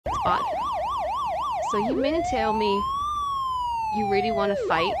spot. So you mean to tell me you really want to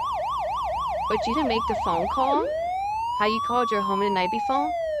fight, but you didn't make the phone call? How you called your home in the night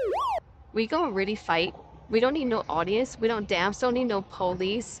before? We gonna really fight. We don't need no audience. We don't need no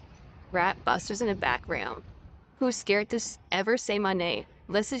police, rat busters in the background. Who's scared to ever say my name?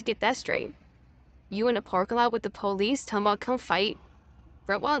 Let's just get that straight. You in the parking lot with the police talking about come fight?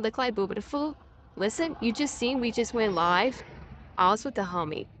 Right while I look like booba the fool? Listen, you just seen we just went live. I was with the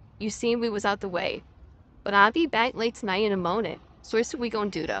homie. You seen we was out the way. But I'll be back late tonight in a moment. So here's what we gonna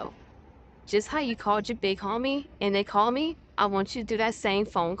do though. Just how you called your big homie and they call me, I want you to do that same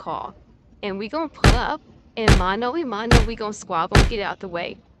phone call. And we gonna pull up and mano we gonna squab and get out the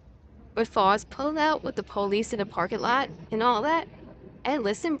way. But far as pulling out with the police in the parking lot and all that, hey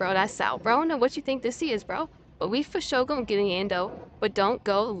listen bro, that's out bro. Know what you think this is bro. But we for sure gonna get in though. But don't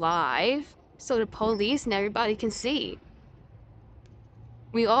go live so the police and everybody can see.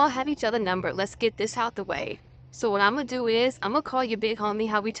 We all have each other number. Let's get this out the way. So what I'm gonna do is I'm gonna call your big homie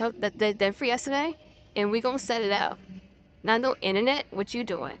how we took that for yesterday, and we gonna set it up. Not no internet. What you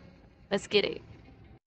doing? Let's get it.